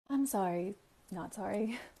I'm sorry, not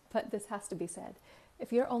sorry, but this has to be said.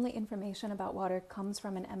 If your only information about water comes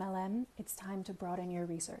from an MLM, it's time to broaden your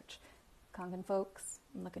research. Kangen folks,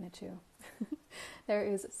 I'm looking at you. There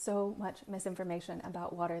is so much misinformation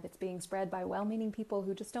about water that's being spread by well-meaning people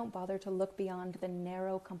who just don't bother to look beyond the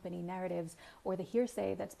narrow company narratives or the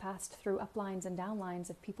hearsay that's passed through uplines and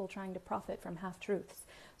downlines of people trying to profit from half-truths.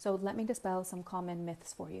 So let me dispel some common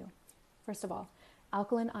myths for you. First of all,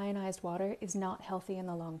 alkaline ionized water is not healthy in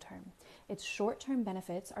the long term. Its short-term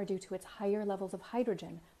benefits are due to its higher levels of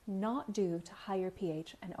hydrogen, not due to higher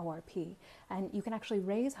pH and ORP. And you can actually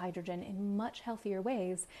raise hydrogen in much healthier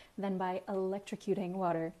ways than by electrocuting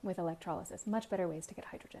water with electrolysis. Much better ways to get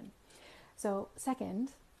hydrogen. So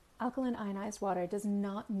second, alkaline ionized water does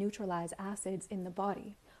not neutralize acids in the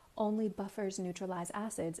body. Only buffers neutralize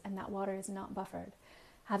acids, and that water is not buffered.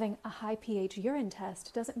 Having a high pH urine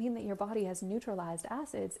test doesn't mean that your body has neutralized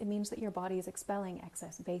acids. It means that your body is expelling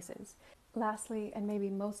excess bases. Lastly, and maybe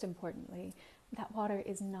most importantly, that water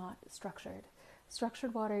is not structured.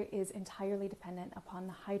 Structured water is entirely dependent upon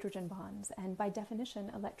the hydrogen bonds, and by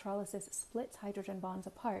definition, electrolysis splits hydrogen bonds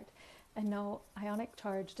apart. And no, ionic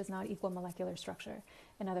charge does not equal molecular structure.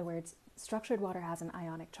 In other words, structured water has an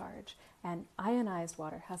ionic charge, and ionized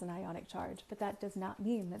water has an ionic charge, but that does not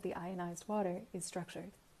mean that the ionized water is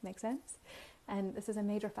structured. Make sense? And this is a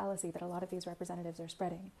major fallacy that a lot of these representatives are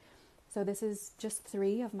spreading. So this is just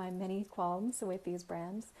 3 of my many qualms with these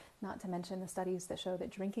brands, not to mention the studies that show that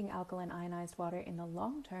drinking alkaline ionized water in the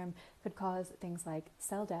long term could cause things like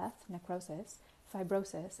cell death, necrosis,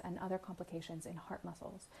 fibrosis, and other complications in heart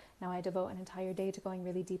muscles. Now, I devote an entire day to going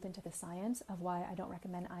really deep into the science of why I don't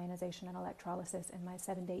recommend ionization and electrolysis in my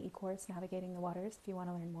 7-day e-course, Navigating the Waters, if you want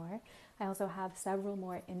to learn more. I also have several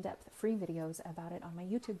more in-depth free videos about it on my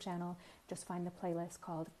YouTube channel. Just find the playlist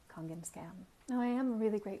called Kangen Scam. Now, I am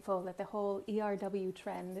really grateful that the whole ERW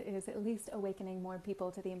trend is at least awakening more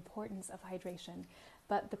people to the importance of hydration.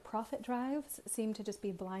 But the profit drives seem to just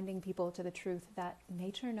be blinding people to the truth that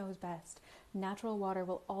nature knows best. Natural water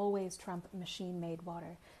will always trump machine-made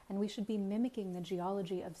water, and we should be mimicking the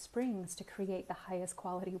geology of springs to create the highest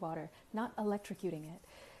quality water, not electrocuting it.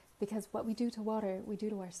 Because what we do to water, we do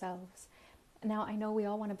to ourselves. Now, I know we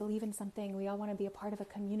all want to believe in something. We all want to be a part of a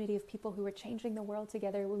community of people who are changing the world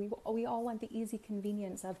together. We all want the easy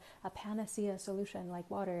convenience of a panacea solution like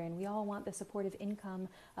water, and we all want the supportive income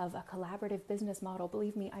of a collaborative business model.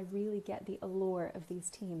 Believe me, I really get the allure of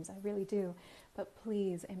these teams. I really do. But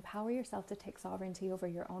please, empower yourself to take sovereignty over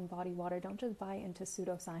your own body water. Don't just buy into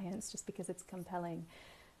pseudoscience just because it's compelling,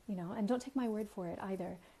 and don't take my word for it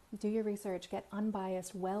either. Do your research, get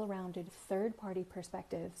unbiased, well-rounded, third-party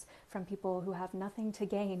perspectives from people who have nothing to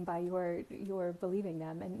gain by your believing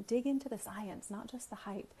them, and dig into the science, not just the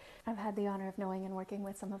hype. I've had the honor of knowing and working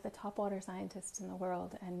with some of the top water scientists in the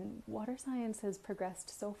world, and water science has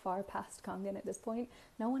progressed so far past Kangen at this point.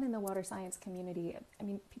 No one in the water science community,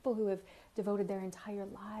 people who have devoted their entire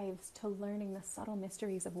lives to learning the subtle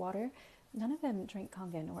mysteries of water, none of them drink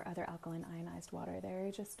Kangen or other alkaline ionized water. There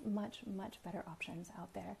are just much, much better options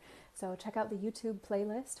out there. So check out the YouTube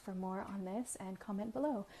playlist for more on this and comment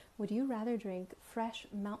below. Would you rather drink fresh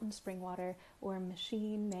mountain spring water or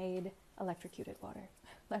machine-made electrocuted water?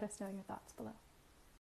 Let us know your thoughts below.